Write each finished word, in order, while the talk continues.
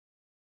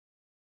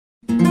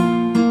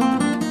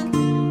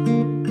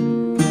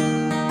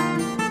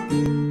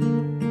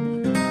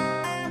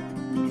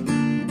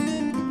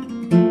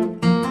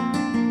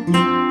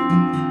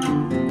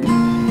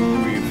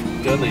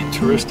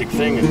touristic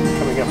thing and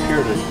coming up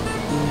here to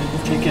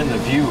take in the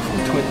view from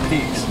Twin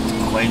Peaks.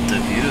 It's quite the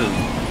view.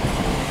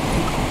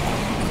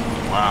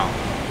 Wow.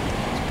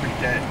 It's pretty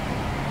dead.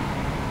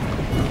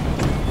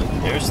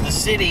 There's the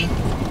city.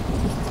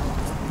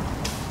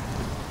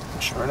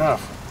 Sure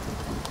enough.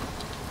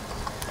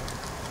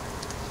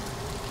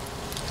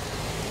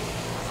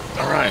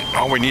 All right,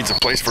 all we need is a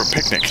place for a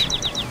picnic.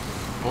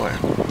 Boy,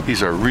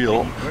 these are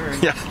real,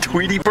 yeah,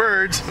 Tweety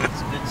birds.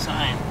 That's a good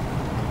sign.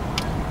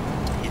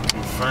 It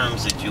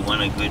confirms that you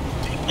want a good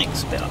picnic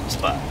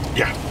spot.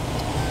 Yeah,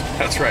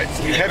 that's right.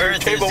 You have your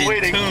table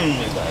waiting. Tune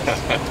with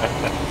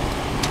us.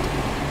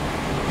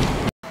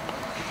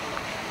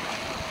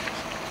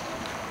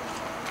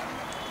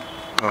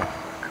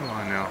 Oh, come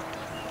on now.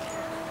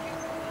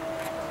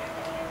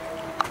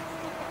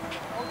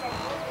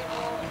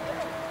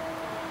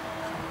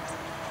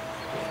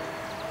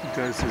 He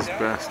does his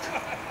best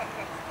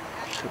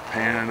to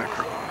pan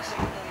across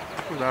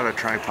without a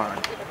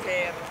tripod.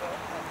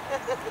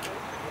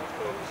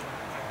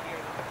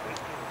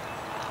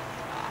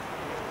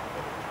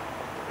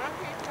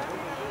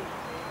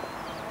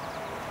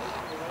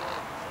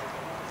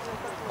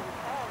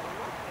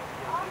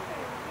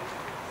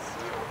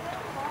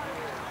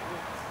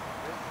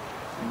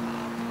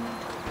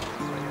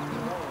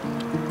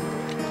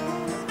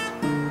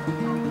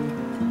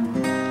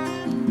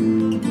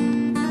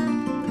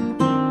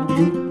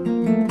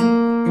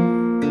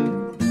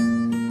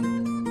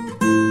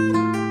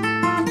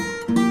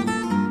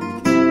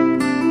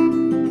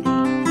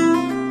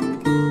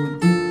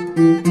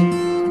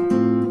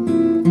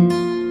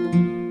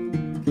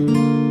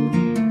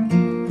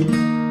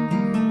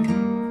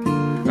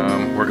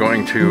 We're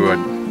going to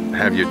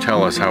have you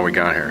tell us how we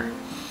got here.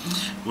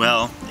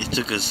 Well, it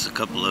took us a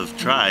couple of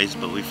tries,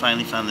 but we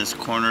finally found this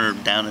corner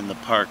down in the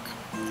park.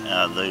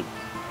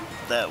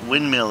 That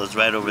windmill is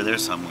right over there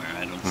somewhere.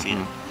 I don't see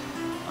it.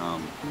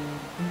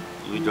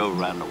 We drove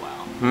around a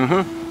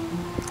while.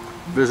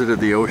 Visited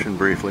the ocean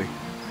briefly.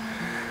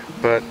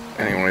 But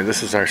anyway,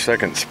 this is our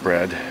second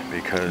spread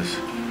because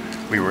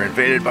we were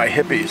invaded by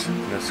hippies in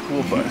a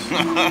school bus.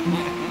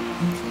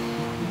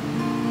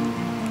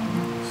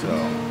 So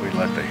we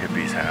let the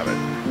hippies have it.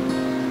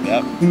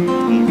 Yep.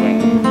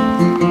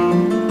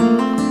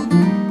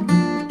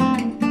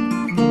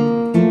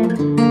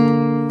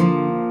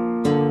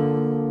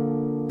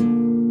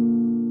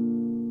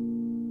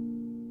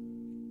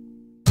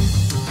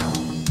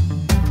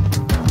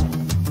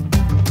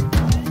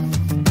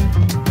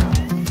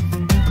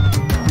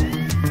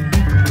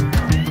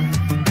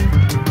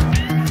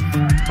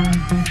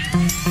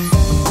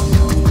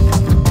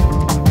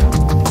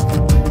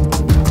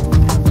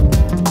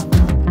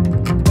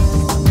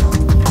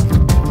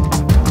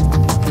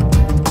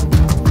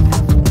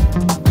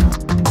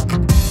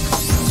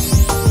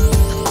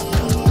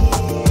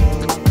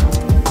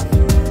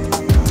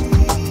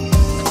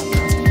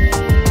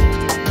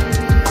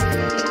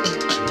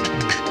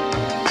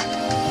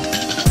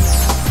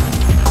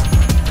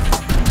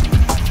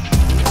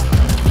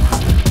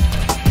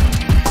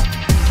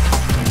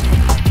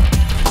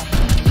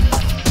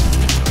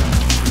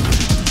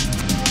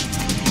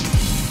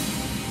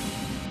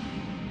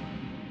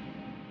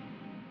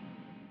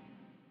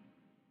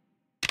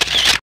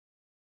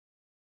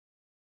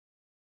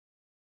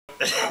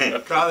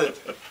 Got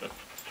it.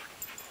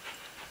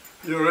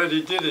 You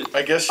already did it.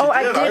 I guess you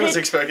did. I was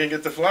expecting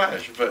it to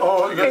flash, but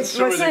Oh, let's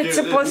do Was it it again.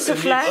 supposed to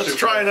flash? let's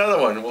try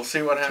another one. We'll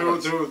see what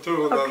happens.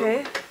 Do another.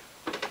 Okay.